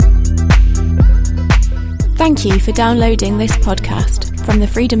Thank you for downloading this podcast from the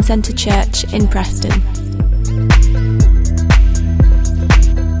Freedom Centre Church in Preston.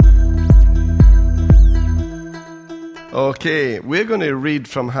 Okay, we're going to read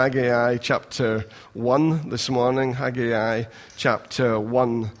from Haggai chapter 1 this morning, Haggai chapter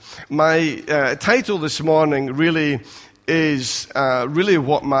 1. My title this morning really is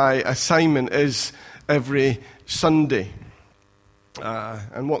what my assignment is every Sunday.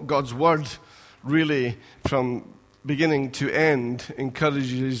 And what God's Word really, from beginning to end,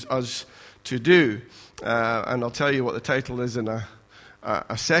 encourages us to do. And I'll tell you what the title is in a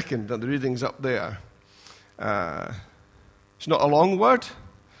second, and the reading's up there. It's not a long word,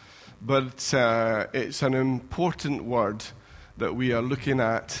 but it's an important word that we are looking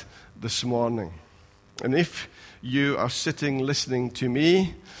at this morning. And if you are sitting listening to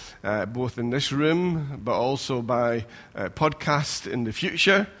me, both in this room, but also by podcast in the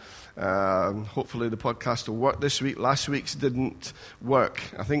future, hopefully the podcast will work this week. Last week's didn't work.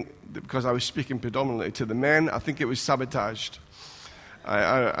 I think because I was speaking predominantly to the men, I think it was sabotaged.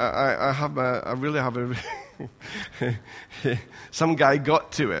 I really have a... Some guy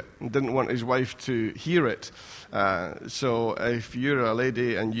got to it and didn't want his wife to hear it. So if you're a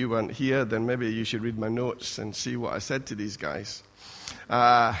lady and you weren't here, then maybe you should read my notes and see what I said to these guys.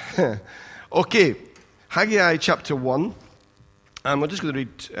 Okay, Haggai chapter 1. We're just going to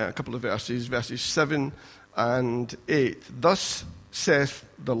read a couple of verses 7 and 8. Thus saith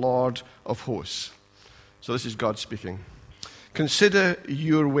the Lord of hosts. So this is God speaking. Consider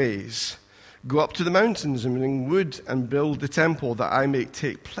your ways. Go up to the mountains and bring wood and build the temple, that I may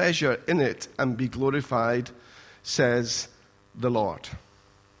take pleasure in it and be glorified, says the Lord.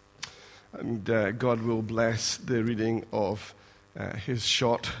 And God will bless the reading of his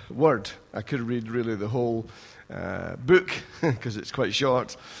short word. I could read really the whole book because it's quite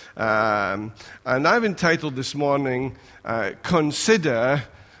short. And I've entitled this morning, Consider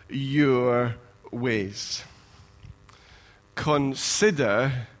Your Ways.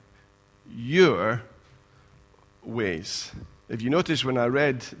 Consider your ways. If you notice when I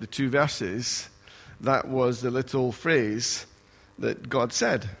read the two verses, that was the little phrase that God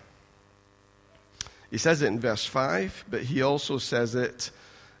said. He says it in verse 5, but he also says it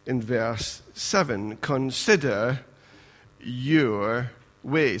in verse 7. Consider your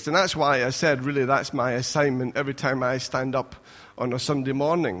ways. And that's why I said, really, that's my assignment every time I stand up on a Sunday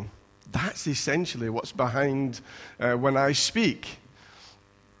morning. That's essentially what's behind when I speak.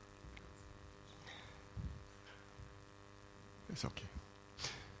 It's okay.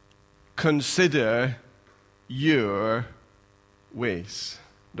 Consider your ways.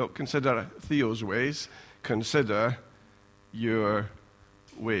 Don't consider Theo's ways. Consider your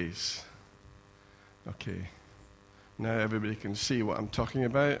ways. Okay. Now everybody can see what I'm talking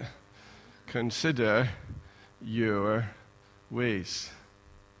about. Consider your ways.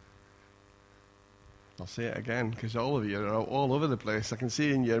 I'll say it again, because all of you are all over the place. I can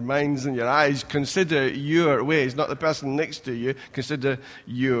see in your minds and your eyes, consider your ways, not the person next to you. Consider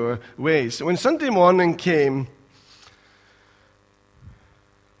your ways. So when Sunday morning came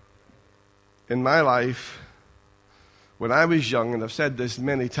in my life, when I was young, and I've said this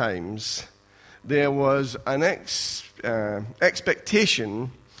many times, there was an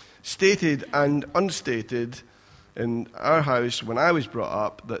expectation, stated and unstated, in our house, when I was brought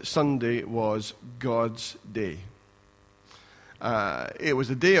up, that Sunday was God's day. It was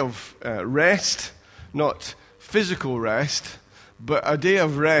a day of rest, not physical rest, but a day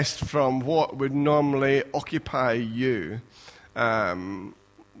of rest from what would normally occupy you,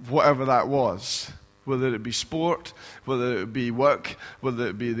 whatever that was. Whether it be sport, whether it be work, whether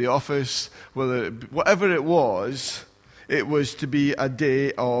it be the office, whatever it was to be a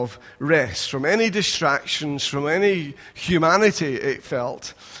day of rest from any distractions, from any humanity, it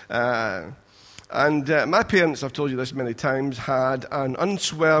felt. And my parents, I've told you this many times, had an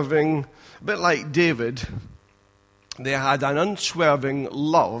unswerving, a bit like David, they had an unswerving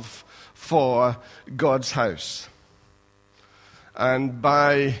love for God's house. And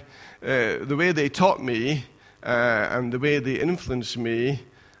by the way they taught me, and the way they influenced me,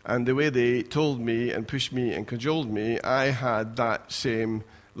 and the way they told me and pushed me and cajoled me, I had that same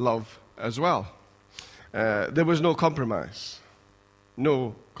love as well. There was no compromise.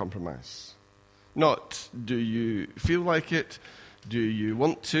 No compromise. Not, do you feel like it? Do you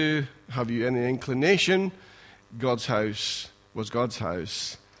want to? Have you any inclination? God's house was God's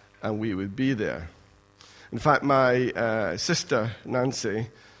house, and we would be there. In fact, my sister, Nancy,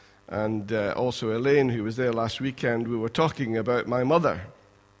 and also Elaine, who was there last weekend, we were talking about my mother.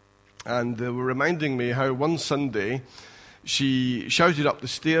 And they were reminding me how one Sunday she shouted up the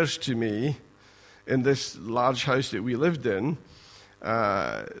stairs to me in this large house that we lived in,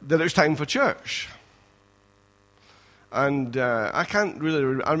 that it was time for church. And I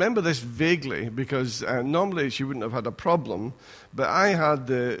remember this vaguely because normally she wouldn't have had a problem, but I had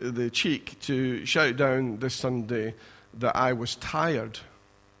the cheek to shout down this Sunday that I was tired,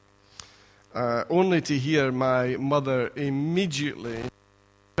 only to hear my mother immediately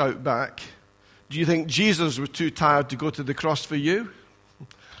shout back, "Do you think Jesus was too tired to go to the cross for you?"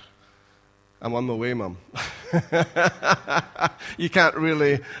 "I'm on my way, Mum." You can't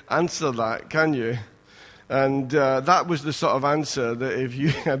really answer that, can you? And that was the sort of answer that if you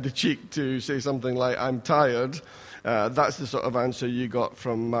had the cheek to say something like, "I'm tired," that's the sort of answer you got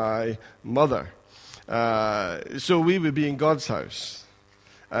from my mother. So we would be in God's house,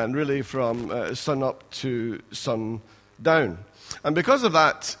 and really from sun up to sun down. And because of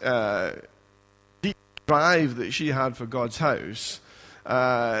that deep drive that she had for God's house,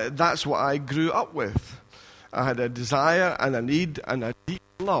 that's what I grew up with. I had a desire and a need and a deep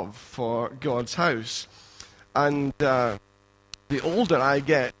love for God's house. And the older I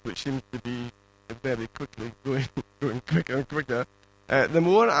get, which seems to be very quickly going quicker and quicker, the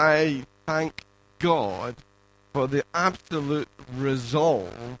more I thank God for the absolute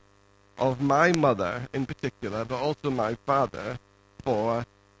resolve of my mother in particular, but also my father, for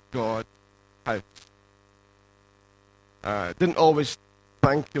God's house. Didn't always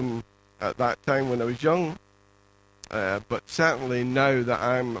thank him at that time when I was young, but certainly now that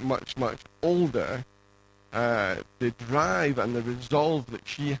I'm much, much older, the drive and the resolve that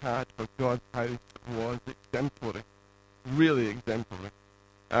she had for God's house was exemplary, really exemplary.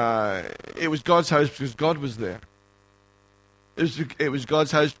 It was God's house because God was there. It was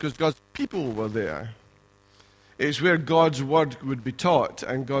God's house because God's people were there. It's where God's word would be taught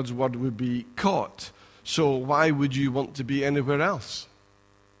and God's word would be caught. So why would you want to be anywhere else?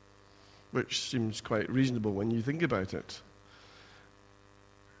 Which seems quite reasonable when you think about it.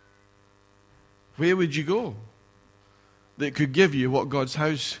 Where would you go that could give you what God's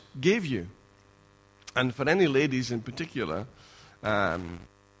house gave you? And for any ladies in particular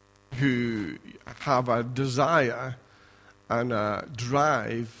who have a desire and a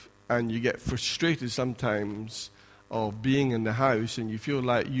drive, and you get frustrated sometimes of being in the house and you feel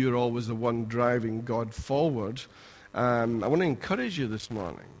like you're always the one driving God forward, I want to encourage you this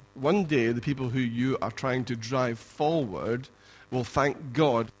morning. One day, the people who you are trying to drive forward will thank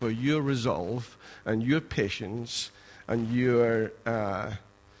God for your resolve and your patience and your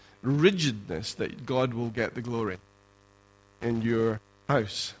rigidness, that God will get the glory in your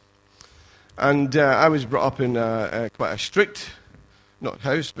house. And I was brought up in quite a strict, not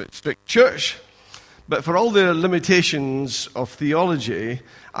house, but strict church. But for all the limitations of theology,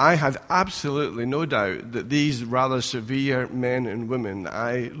 I had absolutely no doubt that these rather severe men and women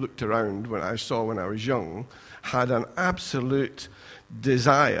I looked around when I saw when I was young had an absolute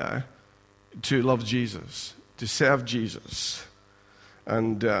desire to love Jesus, to serve Jesus.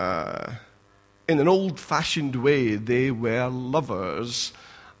 And in an old-fashioned way, they were lovers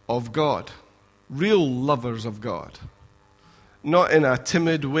of God, real lovers of God. Not in a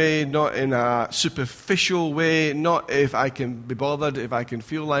timid way, not in a superficial way, not if I can be bothered, if I can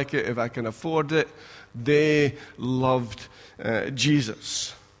feel like it, if I can afford it. They loved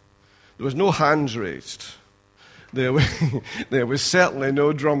Jesus. There was no hands raised. There was certainly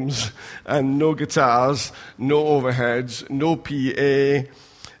no drums and no guitars, no overheads, no PA.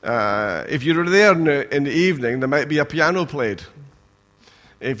 If you were there in the evening, there might be a piano played,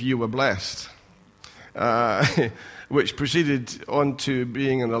 if you were blessed. Which proceeded on to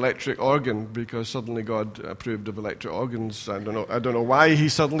being an electric organ, because suddenly God approved of electric organs. I don't know why he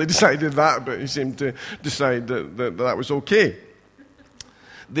suddenly decided that, but he seemed to decide that was okay.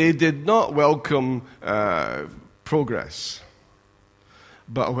 They did not welcome progress.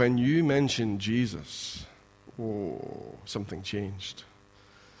 But when you mentioned Jesus, something changed.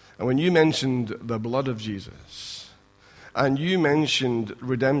 And when you mentioned the blood of Jesus, and you mentioned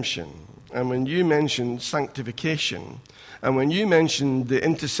redemption, and when you mentioned sanctification, and when you mentioned the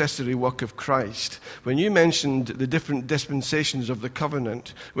intercessory work of Christ, when you mentioned the different dispensations of the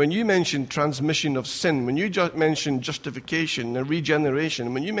covenant, when you mentioned transmission of sin, when you mentioned justification and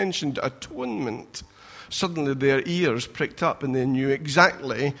regeneration, when you mentioned atonement, suddenly their ears pricked up and they knew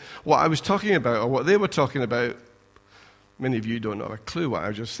exactly what I was talking about or what they were talking about. Many of you don't have a clue what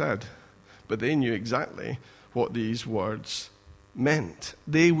I just said, but they knew exactly what these words meant.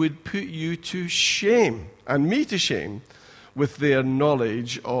 They would put you to shame, and me to shame, with their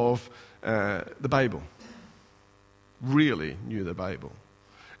knowledge of the Bible. Really knew the Bible.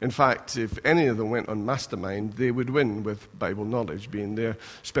 In fact, if any of them went on Mastermind, they would win, with Bible knowledge being their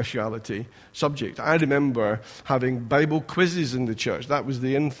speciality subject. I remember having Bible quizzes in the church. That was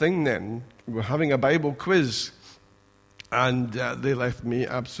the in thing then. We were having a Bible quiz, and they left me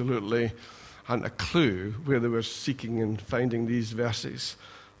absolutely hadn't a clue where they were seeking and finding these verses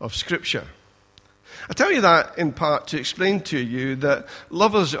of Scripture. I tell you that in part to explain to you that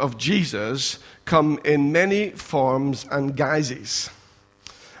lovers of Jesus come in many forms and guises,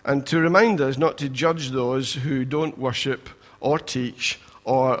 and to remind us not to judge those who don't worship or teach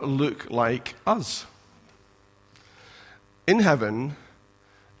or look like us. In heaven,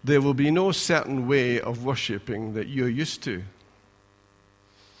 there will be no certain way of worshipping that you're used to.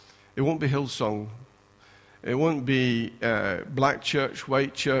 It won't be Hillsong. It won't be black church,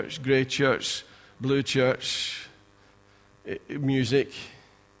 white church, grey church, blue church music.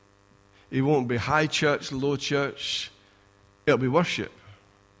 It won't be high church, low church. It'll be worship.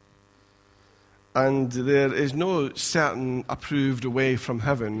 And there is no certain approved way from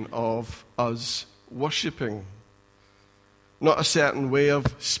heaven of us worshipping. Not a certain way of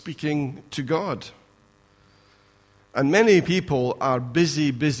speaking to God. And many people are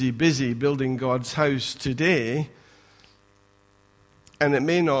busy building God's house today, and it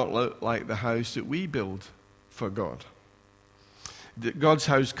may not look like the house that we build for God. God's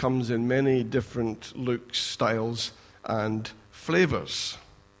house comes in many different looks, styles, and flavors.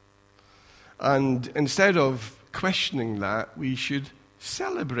 And instead of questioning that, we should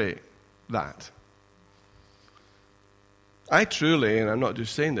celebrate that. I truly, and I'm not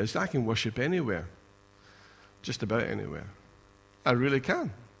just saying this, I can worship anywhere. Just about anywhere. I really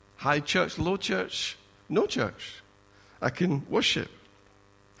can. High church, low church, no church. I can worship.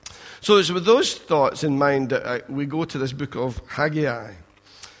 So it's with those thoughts in mind that we go to this book of Haggai,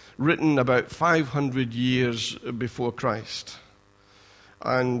 written about 500 years before Christ.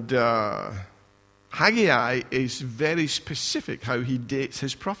 And Haggai is very specific how he dates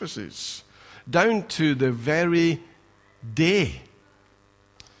his prophecies, down to the very day.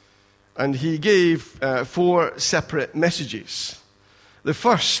 And he gave 4 separate messages. The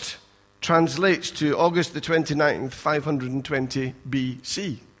first translates to August the 29th, 520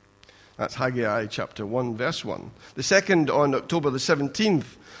 BC. That's Haggai chapter 1, verse 1. The second on October the 17th,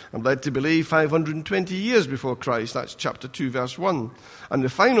 I'm led to believe 520 years before Christ. That's chapter 2, verse 1. And the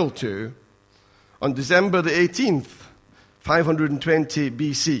final two on December the 18th, 520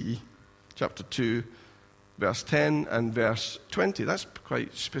 BC, chapter 2, verse 10 and verse 20. That's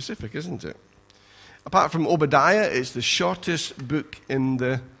quite specific, isn't it? Apart from Obadiah, it's the shortest book in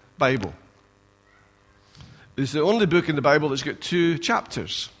the Bible. It's the only book in the Bible that's got 2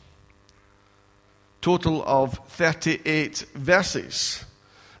 chapters. Total of 38 verses.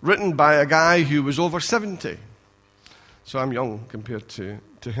 Written by a guy who was over 70. So I'm young compared to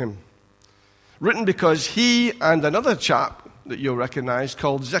him. Written because he and another chap that you'll recognize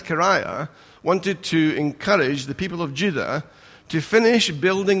called Zechariah wanted to encourage the people of Judah to finish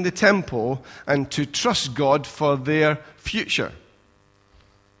building the temple and to trust God for their future.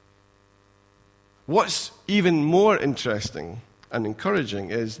 What's even more interesting and encouraging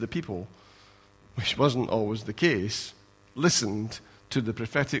is the people, which wasn't always the case, listened to the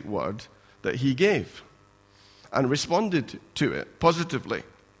prophetic word that he gave and responded to it positively,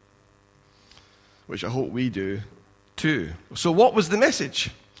 which I hope we do too. So what was the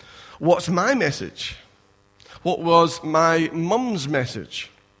message? What's my message? What was my mum's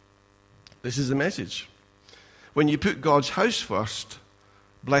message? This is the message. When you put God's house first,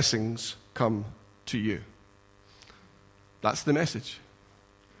 blessings come to you. That's the message.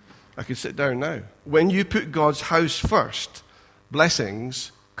 I could sit down now. When you put God's house first,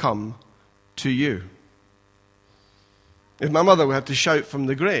 blessings come to you. If my mother had to shout from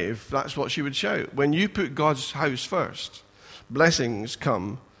the grave, that's what she would shout. When you put God's house first, blessings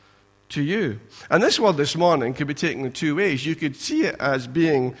come to you. And this word this morning could be taken in 2 ways. You could see it as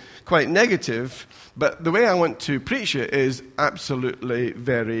being quite negative, but the way I want to preach it is absolutely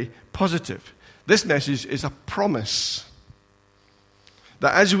very positive. This message is a promise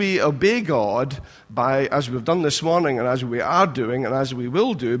that as we obey God, as we've done this morning, and as we are doing, and as we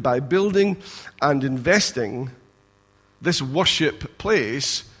will do, by building and investing this worship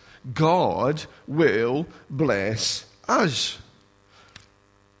place, God will bless us.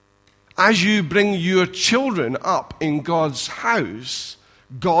 As you bring your children up in God's house,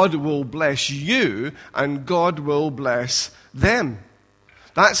 God will bless you and God will bless them.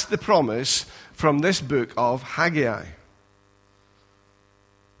 That's the promise from this book of Haggai.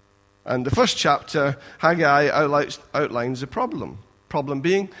 And the first chapter, Haggai outlines the problem. Problem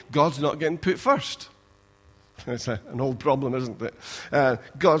being, God's not getting put first. It's an old problem, isn't it?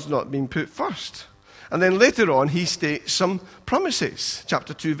 God's not being put first. And then later on, he states some promises.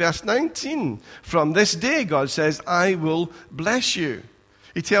 Chapter 2, verse 19. From this day, God says, I will bless you.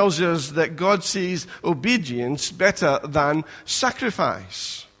 He tells us that God sees obedience better than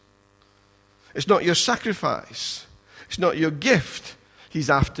sacrifice. It's not your sacrifice. It's not your gift he's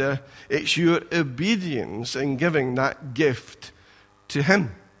after. It's your obedience in giving that gift to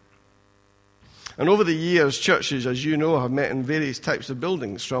him. And over the years, churches, as you know, have met in various types of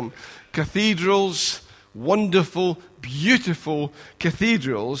buildings, from cathedrals, wonderful, beautiful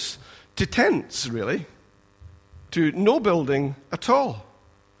cathedrals, to tents, really, to no building at all.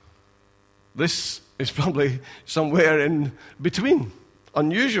 This is probably somewhere in between,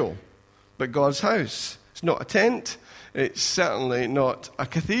 unusual, but God's house. It's not a tent, it's certainly not a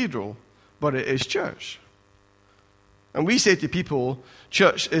cathedral, but it is church. And we say to people,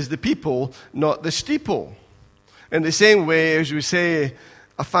 church is the people, not the steeple. In the same way as we say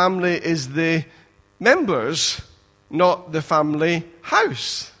a family is the members, not the family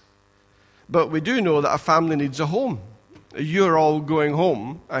house. But we do know that a family needs a home. You're all going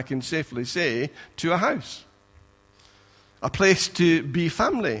home, I can safely say, to a house. A place to be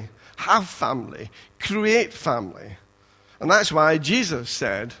family, have family, create family. And that's why Jesus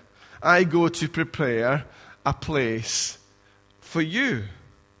said, I go to prepare a place for you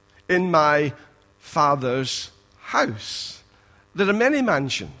in my Father's house. There are many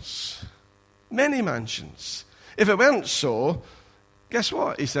mansions. Many mansions. If it weren't so, guess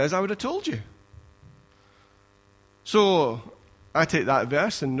what? He says, I would have told you. So I take that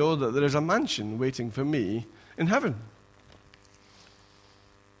verse and know that there is a mansion waiting for me in heaven.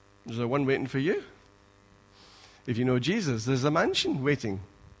 Is there one waiting for you? If you know Jesus, there's a mansion waiting.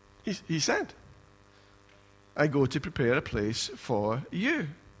 He said, I go to prepare a place for you.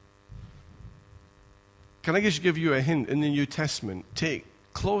 Can I just give you a hint? In the New Testament, take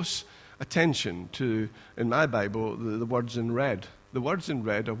close attention to, in my Bible, the words in red. The words in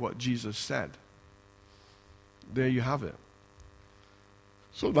red are what Jesus said. There you have it.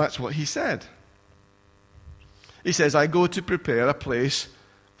 So that's what he said. He says, I go to prepare a place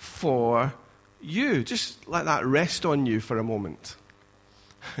for you. Just let that rest on you for a moment.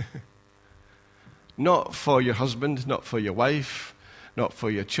 Not for your husband, not for your wife, not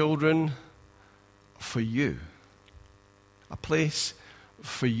for your children, for you. A place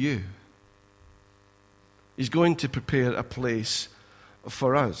for you. He's going to prepare a place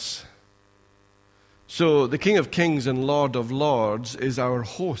for us. So the King of Kings and Lord of Lords is our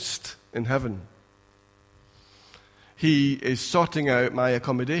host in heaven. He is sorting out my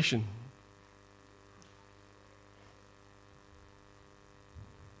accommodation.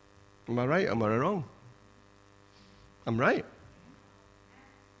 Am I right? Am I wrong? I'm right.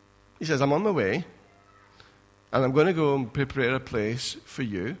 He says, I'm on my way, and I'm going to go and prepare a place for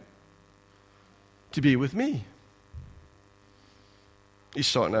you to be with me. He's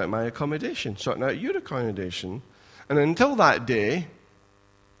sorting out my accommodation, sorting out your accommodation. And until that day,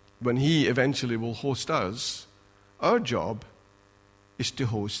 when he eventually will host us, our job is to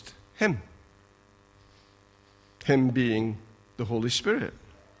host him. Him being the Holy Spirit.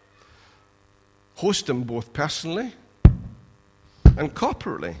 Host him both personally and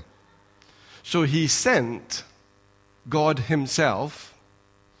corporately. So he sent God himself.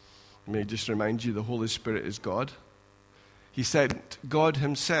 Let me just remind you, the Holy Spirit is God. He sent God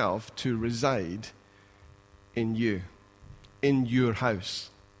himself to reside in you, in your house.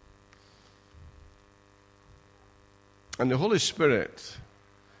 And the Holy Spirit,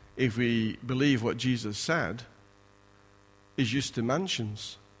 if we believe what Jesus said, is used to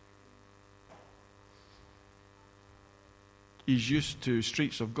mansions. He's used to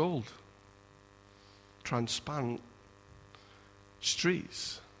streets of gold, transparent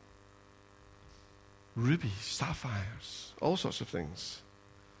streets, rubies, sapphires, all sorts of things.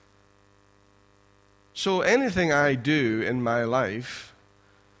 So anything I do in my life,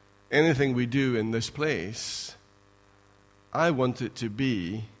 anything we do in this place, I want it to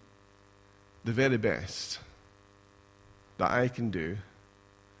be the very best that I can do,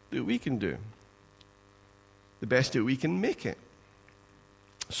 that we can do, the best that we can make it.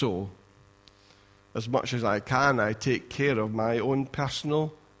 So, as much as I can, I take care of my own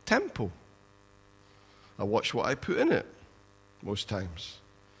personal temple. I watch what I put in it, most times.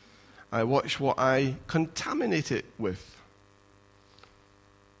 I watch what I contaminate it with.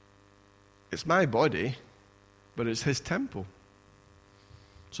 It's my body, but it's his temple.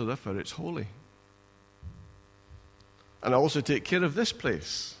 So therefore, it's holy. And I also take care of this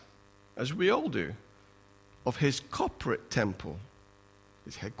place, as we all do, of his corporate temple,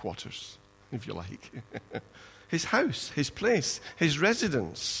 his headquarters. if you like. His house, his place, his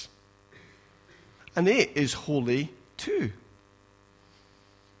residence. And it is holy too.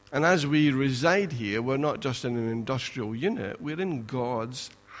 And as we reside here, we're not just in an industrial unit, we're in God's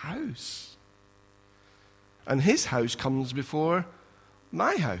house. And his house comes before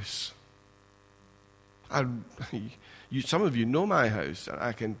my house. Some of you know my house, and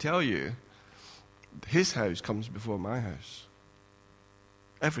I can tell you, his house comes before my house.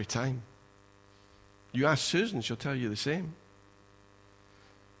 Every time. You ask Susan, she'll tell you the same.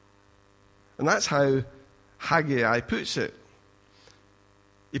 And that's how Haggai puts it.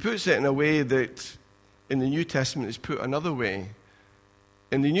 He puts it in a way that in the New Testament is put another way.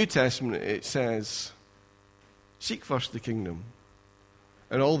 In the New Testament it says, seek first the kingdom,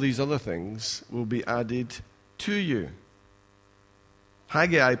 and all these other things will be added to you.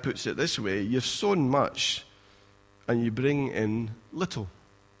 Haggai puts it this way, you've sown much and you bring in little.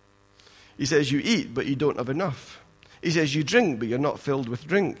 He says you eat, but you don't have enough. He says you drink, but you're not filled with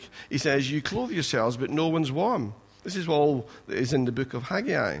drink. He says you clothe yourselves, but no one's warm. This is all that is in the book of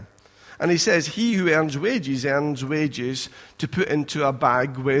Haggai. And he says he who earns wages to put into a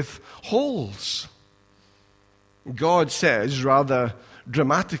bag with holes. God says rather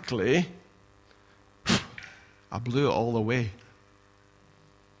dramatically, I blew it all away.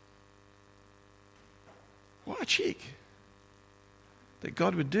 What a cheek that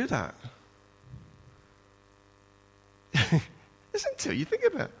God would do that. Isn't it? You think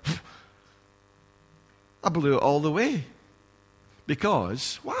about it. I blew it all the way.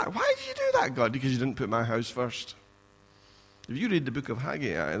 Because, why did you do that, God? Because you didn't put my house first. If you read the book of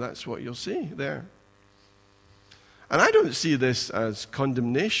Haggai, that's what you'll see there. And I don't see this as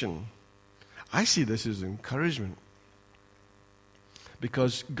condemnation. I see this as encouragement.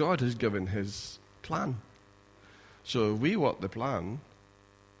 Because God has given his plan. So if we work the plan,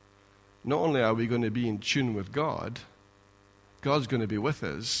 not only are we going to be in tune with God, God's going to be with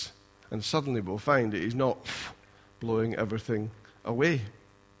us, and suddenly we'll find that he's not blowing everything away.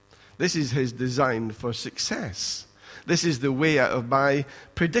 This is his design for success. This is the way out of my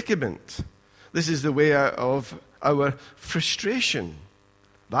predicament. This is the way out of our frustration.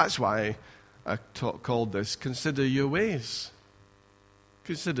 That's why I called this, consider your ways.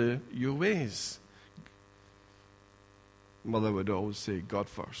 Consider your ways. Mother would always say, God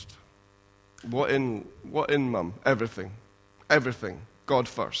first. What in, Mum? Everything. Everything. God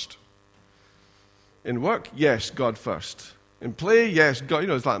first. In work, yes, God first. In play, yes, God.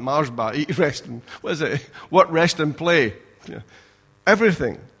 It's like Mars bar, eat, rest, and what is it? Work, rest, and play. Yeah.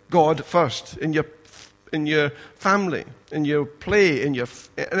 Everything, God first. In your family, in your play, in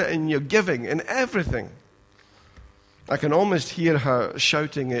your giving, in everything. I can almost hear her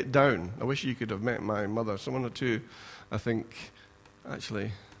shouting it down. I wish you could have met my mother. Someone or two, I think,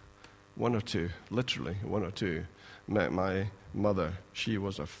 actually, one or two, literally one or two, met my mother. She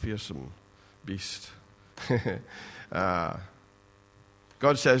was a fearsome beast. God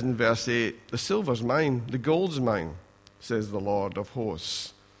says in verse 8, the silver's mine, the gold's mine, says the Lord of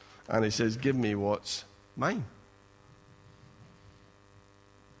hosts. And he says, give me what's mine.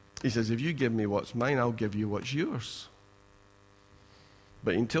 He says, if you give me what's mine, I'll give you what's yours.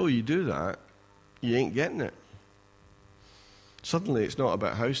 But until you do that, you ain't getting it. Suddenly it's not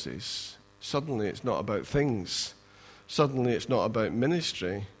about houses. Suddenly it's not about things. Suddenly it's not about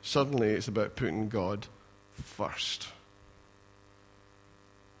ministry. Suddenly it's about putting God first.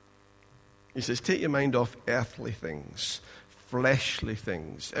 He says, take your mind off earthly things, fleshly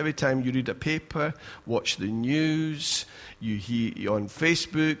things. Every time you read a paper, watch the news, you hear on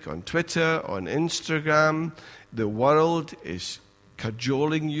Facebook, on Twitter, on Instagram, the world is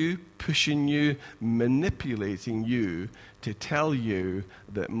cajoling you, pushing you, manipulating you to tell you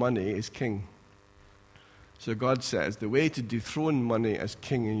that money is king. So God says the way to dethrone money as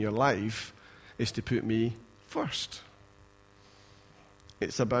king in your life is to put me first.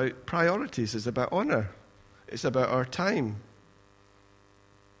 It's about priorities. It's about honor. It's about our time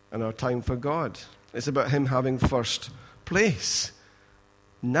and our time for God. It's about him having first place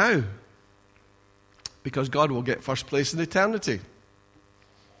now, because God will get first place in eternity.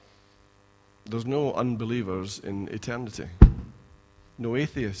 There's no unbelievers in eternity, no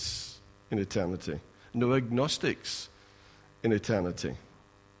atheists in eternity, no agnostics in eternity.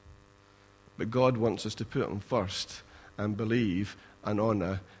 But God wants us to put him first and believe and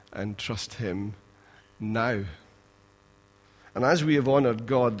honor and trust him now. And as we have honored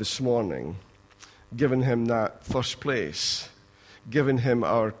God this morning, given him that first place, given him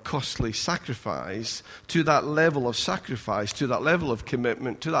our costly sacrifice, to that level of sacrifice, to that level of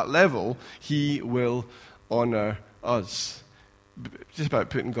commitment, to that level, he will honor us. It's about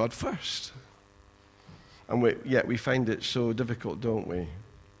putting God first. And yet we find it so difficult, don't we?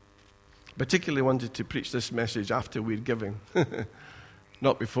 Particularly wanted to preach this message after we're giving.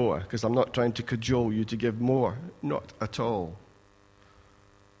 Not before, because I'm not trying to cajole you to give more. Not at all.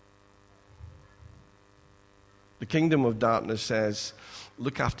 The kingdom of darkness says,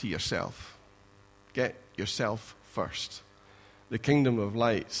 look after yourself. Get yourself first. The kingdom of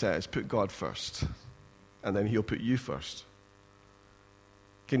light says, put God first. And then he'll put you first.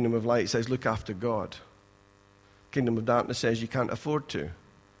 Kingdom of light says, look after God. Kingdom of darkness says you can't afford to.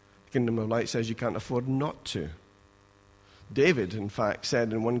 Kingdom of light says you can't afford not to. David, in fact,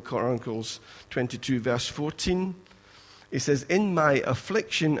 said in 1 Chronicles 22, verse 14, he says, in my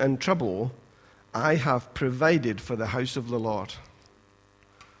affliction and trouble, I have provided for the house of the Lord.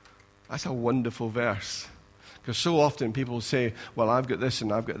 That's a wonderful verse. Because so often people say, well, I've got this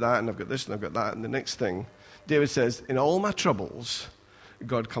and I've got that and I've got this and I've got that. And the next thing, David says, in all my troubles,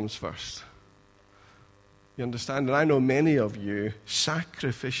 God comes first. You understand? And I know many of you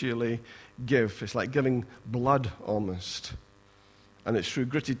sacrificially give. It's like giving blood almost. And it's through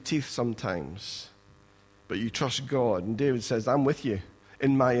gritted teeth sometimes. But you trust God. And David says, I'm with you.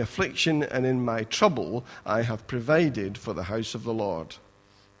 In my affliction and in my trouble, I have provided for the house of the Lord.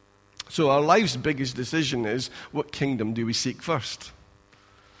 So our life's biggest decision is, what kingdom do we seek first?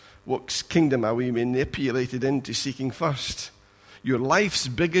 What kingdom are we manipulated into seeking first? Your life's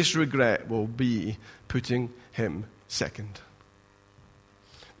biggest regret will be putting him second.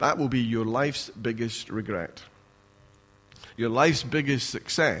 That will be your life's biggest regret. Your life's biggest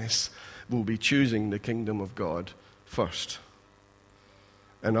success will be choosing the kingdom of God first.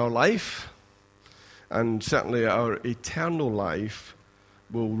 And our life, and certainly our eternal life,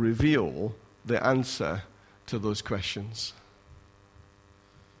 will reveal the answer to those questions.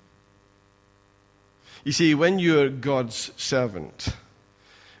 You see, when you're God's servant,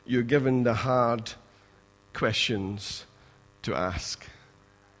 you're given the hard questions to ask.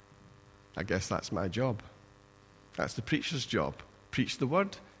 I guess that's my job. That's the preacher's job. Preach the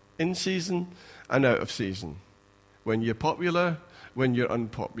word in season and out of season. When you're popular, when you're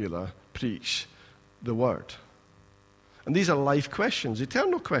unpopular, preach the word. And these are life questions,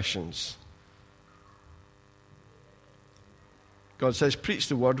 eternal questions. God says, preach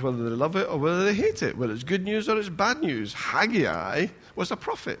the word whether they love it or whether they hate it, whether it's good news or it's bad news. Haggai was a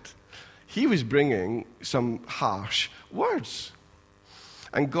prophet. He was bringing some harsh words.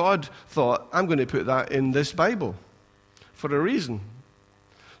 And God thought, I'm going to put that in this Bible for a reason.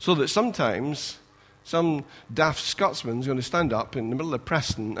 So that sometimes some daft Scotsman's going to stand up in the middle of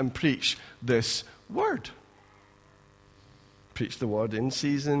Preston and preach this word. Preach the word in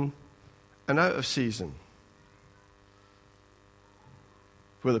season and out of season.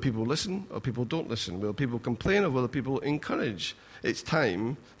 Whether people listen or people don't listen, whether people complain or whether people encourage. It's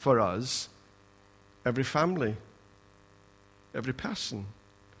time for us, every family, every person,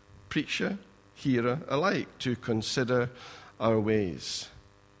 preacher, hearer alike, to consider our ways.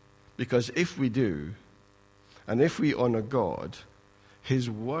 Because if we do, and if we honor God, his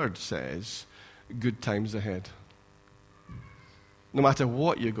word says, good times ahead. No matter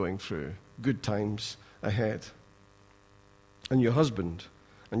what you're going through, good times ahead. And your husband,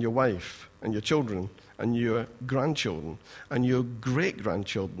 and your wife, and your children, and your grandchildren, and your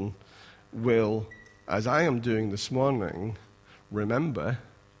great-grandchildren will, as I am doing this morning, remember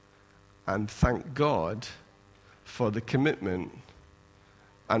and thank God for the commitment,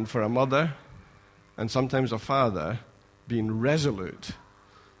 and for a mother, and sometimes a father, being resolute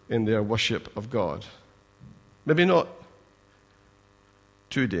in their worship of God. Maybe not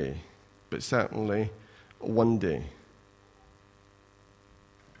today, but certainly one day.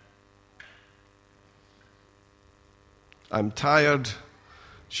 I'm tired,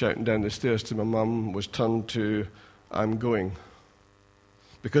 shouting down the stairs to my mum, was turned to, I'm going.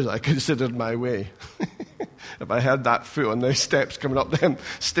 Because I considered my way. If I had that foot on those steps coming up them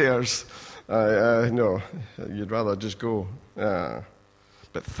stairs, no, you'd rather just go.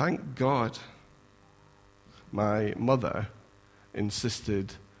 But thank God, my mother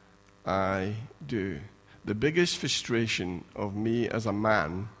insisted I do. The biggest frustration of me as a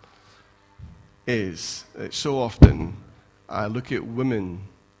man is that so often I look at women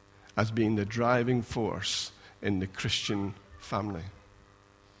as being the driving force in the Christian family.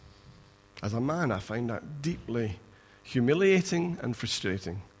 As a man, I find that deeply humiliating and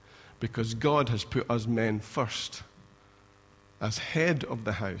frustrating because God has put us men first as head of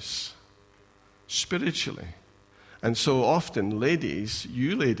the house, spiritually. And so often, ladies,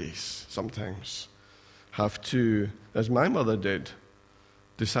 you ladies sometimes, have to, as my mother did,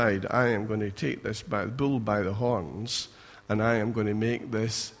 decide, I am going to take this bull by the horns and I am going to make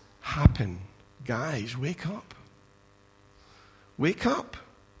this happen Guys, wake up. Wake up.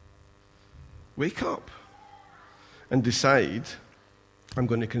 Wake up. And decide, I'm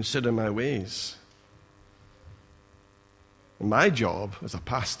going to consider my ways. And my job as a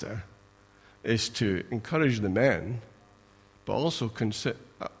pastor is to encourage the men, but also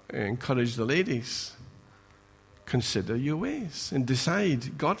encourage the ladies. Consider your ways and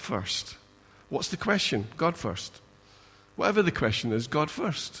decide God first. What's the question? God first. Whatever the question is, God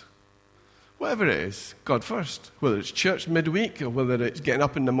first. Whatever it is, God first. Whether it's church midweek or whether it's getting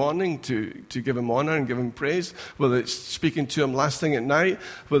up in the morning to give him honor and give him praise, whether it's speaking to him last thing at night,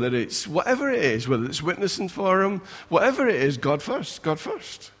 whether it's whatever it is, whether it's witnessing for him, whatever it is, God first. God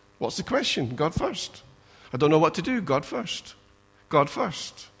first. What's the question? God first. I don't know what to do. God first. God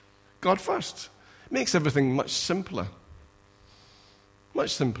first. God first. It makes everything much simpler. Much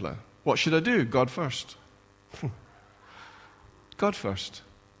simpler. What should I do? God first. God first.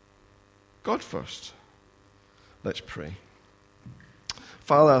 God first. Let's pray.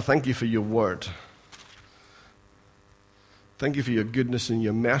 Father, I thank you for your word. Thank you for your goodness and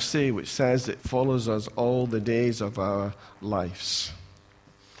your mercy, which says it follows us all the days of our lives.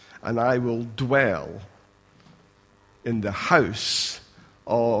 And I will dwell in the house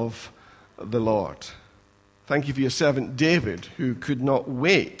of the Lord. Thank you for your servant David, who could not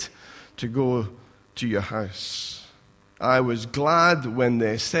wait to go to your house. I was glad when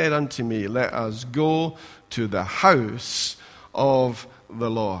they said unto me, let us go to the house of the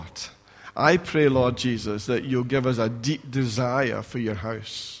Lord. I pray, Lord Jesus, that you'll give us a deep desire for your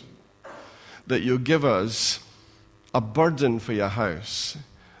house. That you'll give us a burden for your house.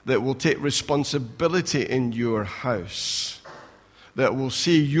 That we'll take responsibility in your house. That we'll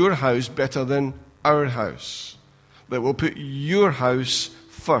see your house better than our house. That we'll put your house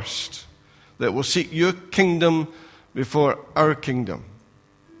first. That we'll seek your kingdom before our kingdom.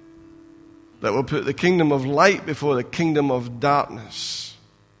 That we'll put the kingdom of light before the kingdom of darkness.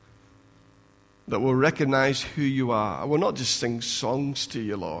 That we'll recognize who you are. We'll not just sing songs to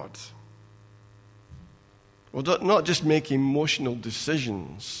you, Lord. We'll not just make emotional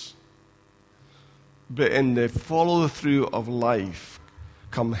decisions, but in the follow-through of life,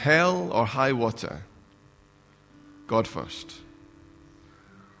 come hell or high water, God first.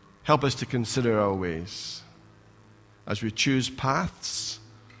 Help us to consider our ways. As we choose paths,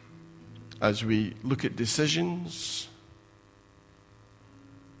 as we look at decisions,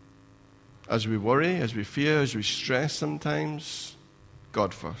 as we worry, as we fear, as we stress sometimes,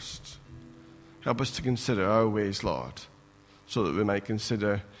 God first. Help us to consider our ways, Lord, so that we might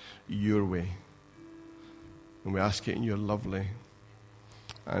consider your way. And we ask it in your lovely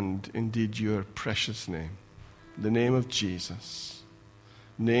and indeed your precious name, the name of Jesus,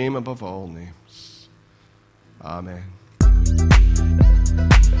 name above all names. Amen.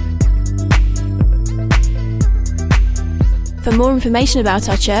 For more information about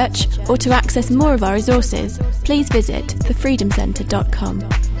our church or to access more of our resources, please visit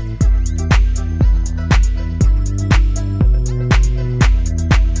thefreedomcentre.com.